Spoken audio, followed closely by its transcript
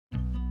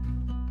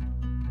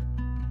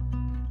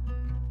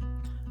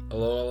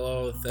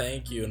Hello,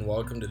 thank you, and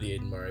welcome to the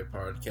Aden Mari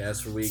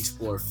Podcast, where we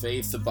explore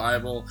faith, the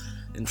Bible,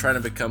 and trying to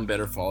become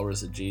better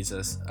followers of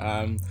Jesus.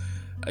 I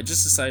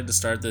just decided to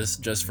start this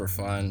just for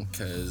fun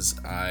because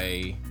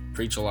I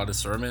preach a lot of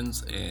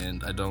sermons,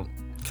 and I don't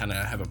kind of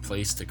have a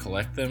place to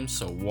collect them.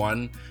 So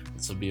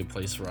this will be a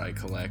place where I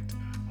collect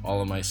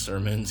all of my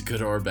sermons,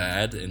 good or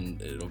bad,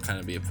 and it'll kind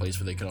of be a place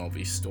where they can all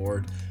be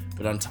stored.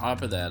 But on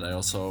top of that, I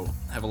also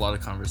have a lot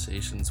of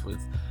conversations with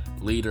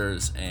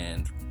leaders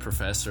and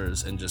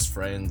professors and just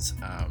friends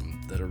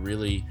that are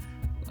really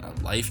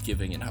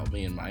life-giving and help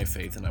me in my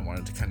faith, and I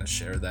wanted to kind of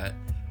share that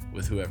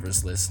with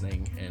whoever's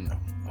listening, and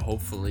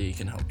hopefully it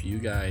can help you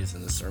guys,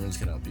 and the sermons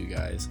can help you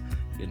guys,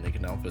 and they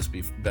can help us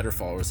be better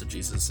followers of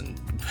Jesus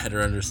and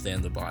better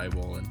understand the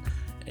Bible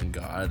and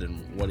God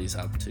and what he's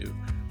up to.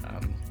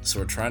 So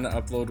we're trying to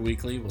upload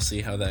weekly. We'll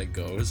see how that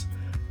goes,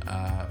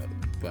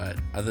 but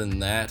other than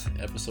that,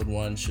 episode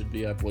 1 should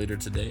be up later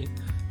today,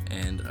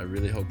 and I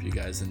really hope you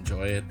guys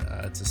enjoy it.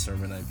 It's a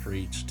sermon I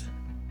preached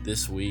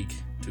this week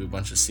to a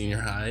bunch of senior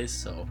highs,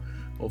 so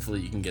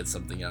hopefully you can get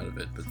something out of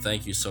it. But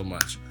thank you so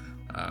much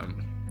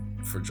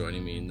for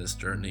joining me in this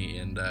journey,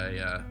 and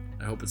I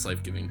hope it's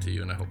life-giving to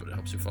you, and I hope it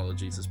helps you follow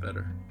Jesus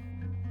better.